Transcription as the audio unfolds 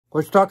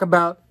Let's talk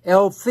about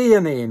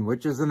L-theanine,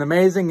 which is an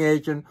amazing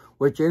agent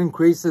which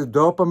increases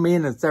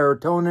dopamine and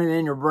serotonin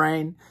in your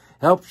brain,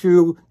 helps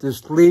you to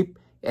sleep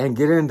and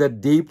get into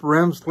deep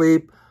REM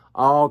sleep,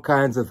 all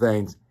kinds of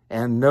things,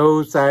 and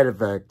no side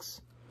effects.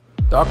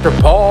 Dr.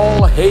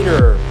 Paul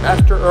Haider,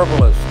 Master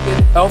Herbalist.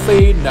 Get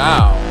healthy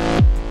now.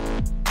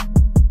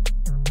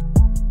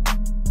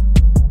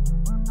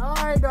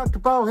 Hi, Dr.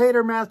 Paul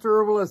Haider, Master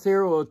Herbalist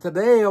here. Well,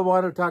 today I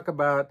want to talk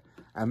about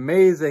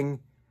amazing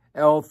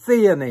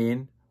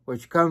L-theanine,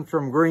 which comes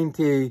from green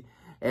tea,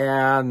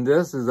 and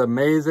this is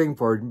amazing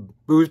for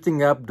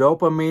boosting up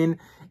dopamine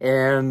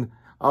and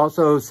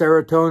also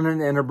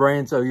serotonin in the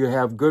brain, so you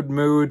have good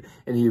mood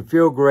and you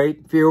feel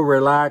great, feel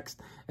relaxed,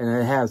 and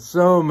it has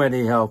so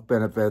many health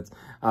benefits,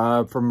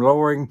 from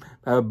lowering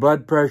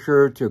blood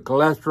pressure to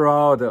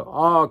cholesterol to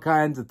all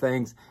kinds of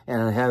things,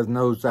 and it has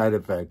no side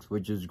effects,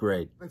 which is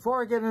great.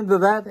 Before I get into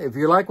that, if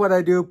you like what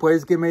I do,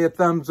 please give me a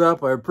thumbs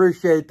up. I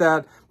appreciate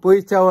that.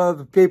 Please tell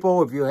other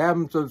people. If you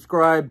haven't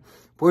subscribed,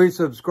 please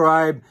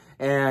subscribe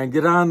and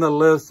get on the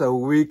list so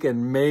we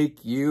can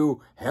make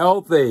you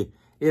healthy.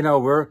 You know,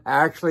 we're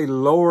actually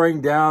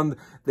lowering down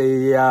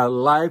the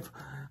life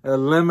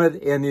limit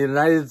in the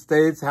United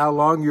States, how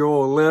long you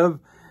will live.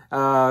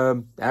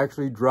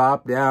 Actually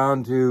dropped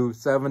down to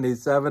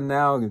 77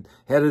 now and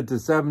headed to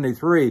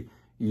 73.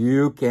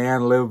 You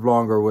can live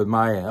longer with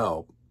my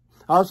help.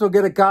 Also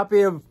get a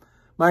copy of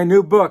my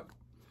new book,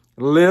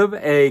 Live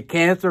a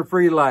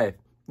Cancer-Free Life.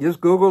 Just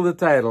Google the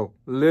title,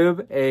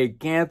 Live a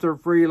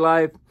Cancer-Free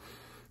Life.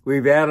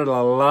 We've added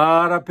a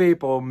lot of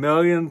people,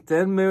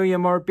 10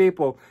 million more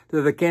people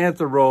to the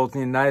cancer rolls in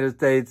the United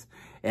States,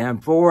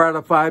 and 4 out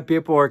of 5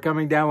 people are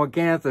coming down with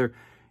cancer.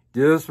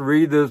 Just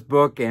read this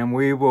book and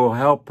we will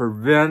help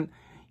prevent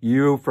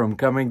you from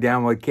coming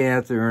down with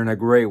cancer in a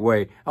great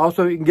way.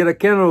 Also, you can get a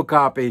Kindle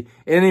copy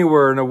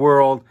anywhere in the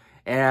world,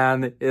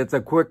 and it's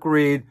a quick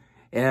read,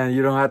 and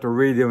you don't have to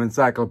read the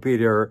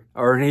encyclopedia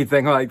or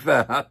anything like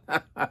that.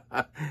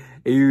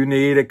 You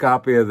need a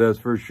copy of this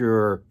for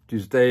sure to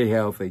stay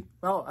healthy.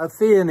 Well,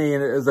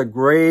 L-theanine is a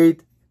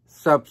great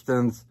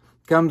substance,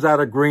 comes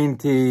out of green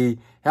tea,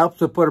 helps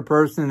to put a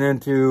person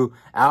into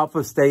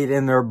alpha state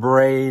in their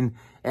brain,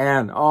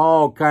 and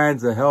all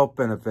kinds of health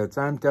benefits.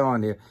 I'm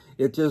telling you,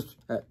 it's just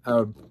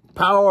a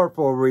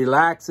powerful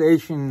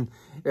relaxation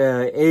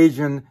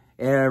agent,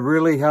 and it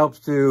really helps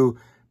to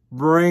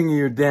bring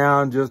you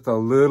down just a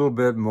little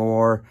bit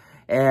more,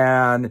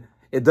 and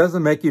it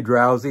doesn't make you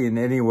drowsy in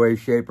any way,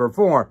 shape, or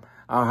form.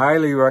 I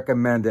highly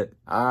recommend it.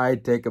 I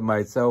take it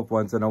myself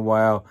once in a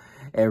while,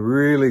 and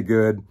really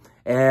good,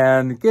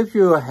 and gives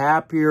you a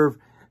happier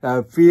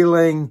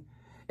feeling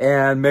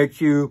and makes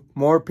you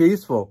more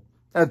peaceful.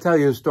 I'll tell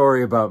you a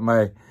story about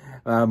my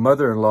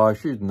mother-in-law.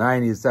 She's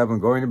 97,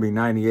 going to be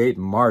 98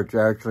 in March,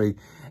 actually,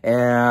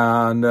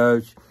 and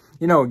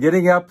you know,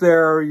 getting up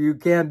there, you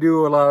can't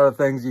do a lot of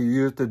things you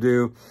used to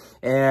do.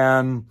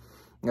 And,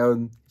 you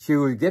know, she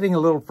was getting a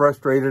little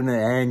frustrated and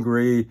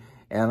angry,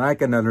 and I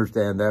can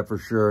understand that for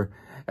sure.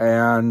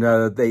 And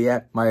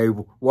my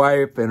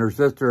wife and her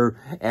sister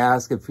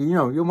asked if, you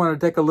know, you want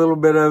to take a little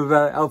bit of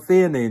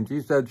L-theanine.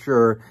 She said,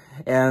 sure.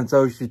 And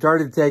so she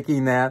started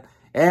taking that,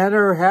 and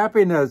her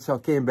happiness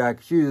came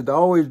back. She's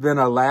always been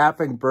a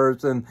laughing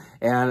person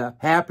and a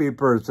happy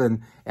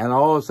person, and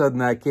all of a sudden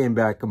that came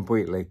back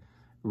completely.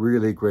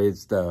 Really great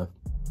stuff.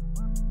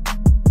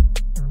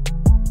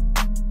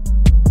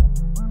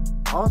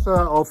 Also,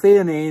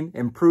 L-theanine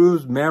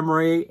improves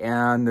memory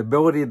and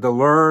ability to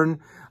learn.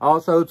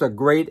 Also, it's a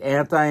great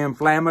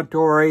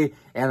anti-inflammatory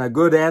and a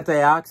good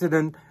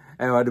antioxidant,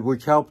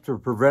 which helps to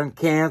prevent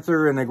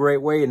cancer in a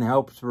great way and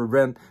helps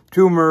prevent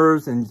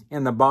tumors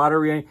in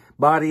the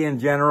body in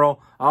general.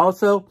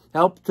 Also,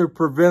 helps to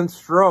prevent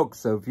strokes.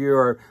 So if you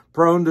are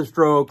prone to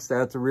strokes,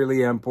 that's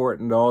really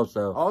important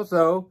also.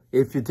 Also,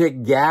 if you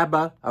take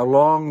GABA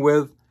along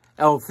with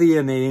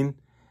L-theanine,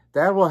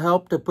 that will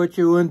help to put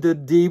you into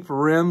deep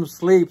REM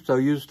sleep, so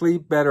you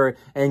sleep better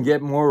and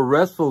get more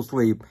restful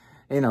sleep.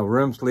 You know,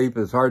 REM sleep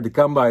is hard to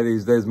come by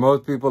these days.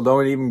 Most people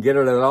don't even get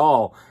it at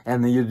all,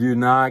 and you do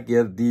not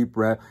get deep,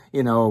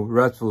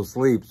 restful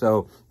sleep.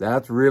 So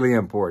that's really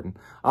important.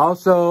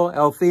 Also,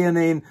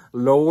 L-theanine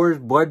lowers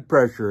blood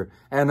pressure,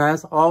 and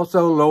that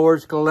also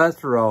lowers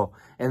cholesterol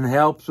and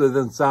helps with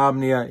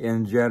insomnia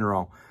in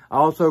general.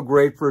 Also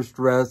great for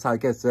stress,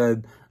 like I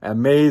said,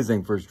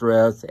 amazing for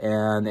stress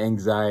and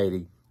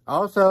anxiety.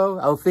 Also,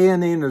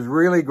 L-theanine is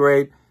really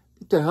great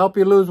to help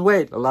you lose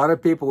weight. A lot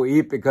of people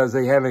eat because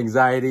they have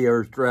anxiety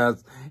or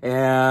stress,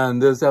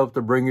 and this helps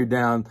to bring you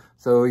down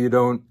so you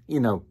don't,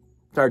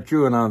 start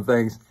chewing on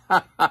things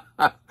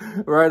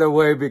right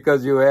away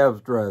because you have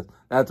stress.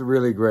 That's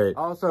really great.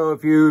 Also,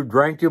 if you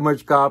drank too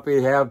much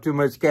coffee, have too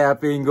much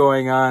caffeine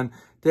going on,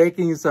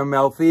 taking some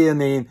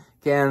L-theanine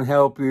can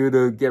help you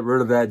to get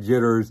rid of that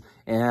jitters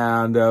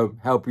and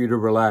help you to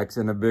relax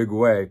in a big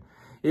way.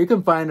 You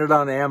can find it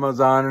on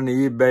Amazon and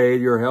eBay,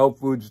 your health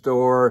food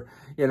store.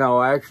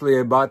 Actually,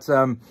 I bought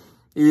some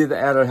either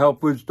at a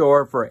health food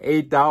store for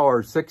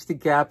 $8, 60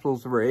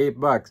 capsules for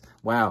 $8.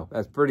 Wow,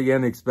 that's pretty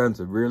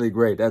inexpensive. Really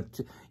great.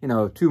 That's,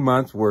 2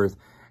 months worth.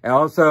 And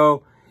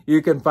also,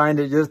 you can find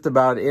it just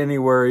about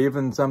anywhere.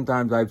 Even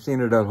sometimes I've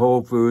seen it at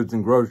Whole Foods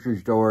and grocery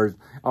stores,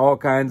 all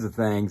kinds of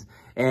things.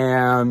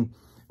 And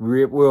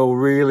it will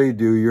really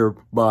do your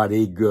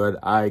body good.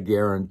 I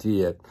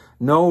guarantee it.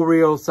 No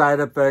real side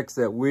effects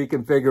that we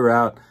can figure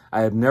out.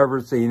 I have never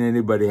seen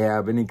anybody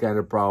have any kind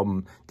of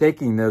problem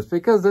taking this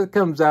because it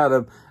comes out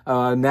of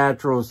a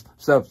natural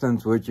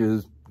substance, which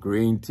is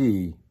green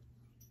tea.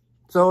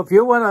 So if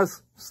you want to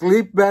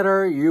sleep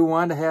better, you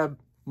want to have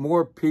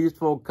more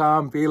peaceful,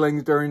 calm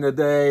feelings during the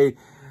day,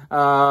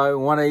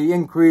 want to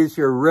increase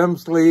your REM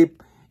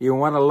sleep, you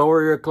want to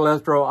lower your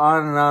cholesterol,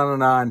 on and on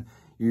and on,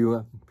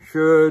 you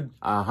should,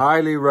 I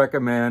highly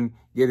recommend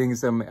getting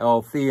some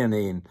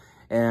L-theanine.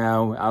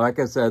 And like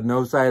I said,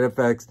 no side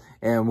effects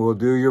and will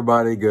do your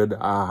body good.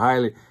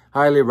 I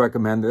highly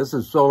recommend. This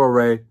is Solar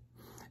Ray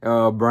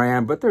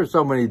brand, but there's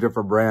so many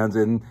different brands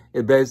and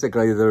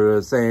basically they're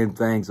the same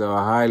thing. So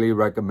I highly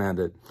recommend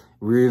it.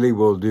 Really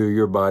will do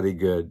your body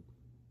good.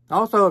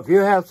 Also, if you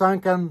have some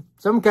kind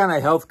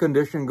of health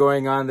condition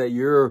going on that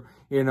you're,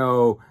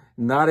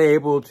 not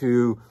able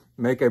to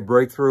make a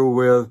breakthrough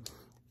with,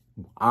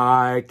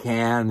 I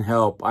can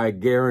help. I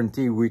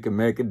guarantee we can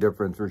make a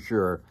difference for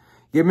sure.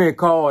 Give me a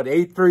call at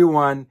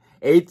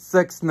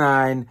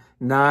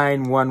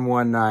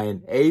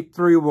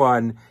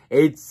 831-869-9119.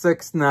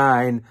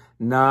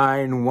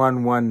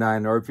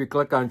 831-869-9119. Or if you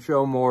click on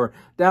Show More,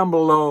 down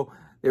below,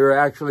 there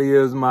actually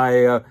is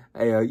my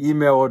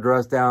email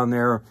address down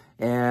there.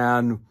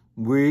 And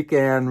we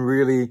can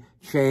really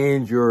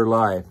change your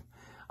life.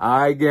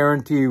 I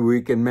guarantee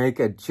we can make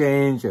a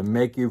change and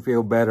make you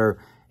feel better.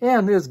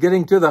 And it's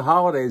getting to the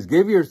holidays.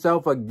 Give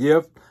yourself a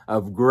gift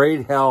of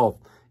great health.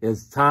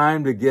 It's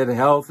time to get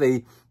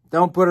healthy.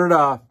 Don't put it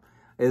off.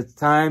 It's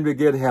time to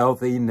get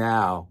healthy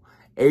now.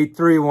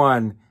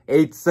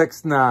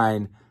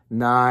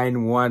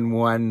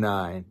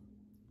 831-869-9119.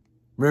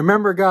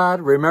 Remember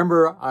God.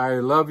 Remember I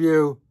love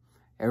you.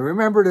 And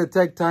remember to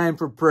take time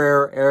for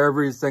prayer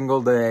every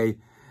single day.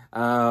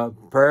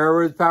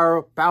 Prayer is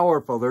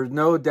powerful. There's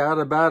no doubt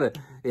about it.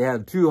 They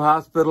had 2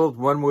 hospitals.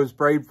 One was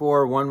prayed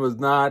for, one was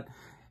not.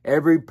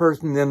 Every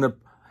person in the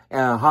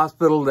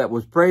hospital that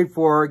was prayed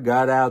for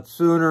got out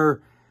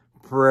sooner.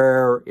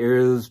 Prayer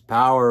is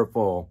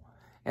powerful.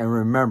 And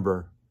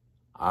remember,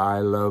 I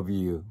love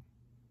you.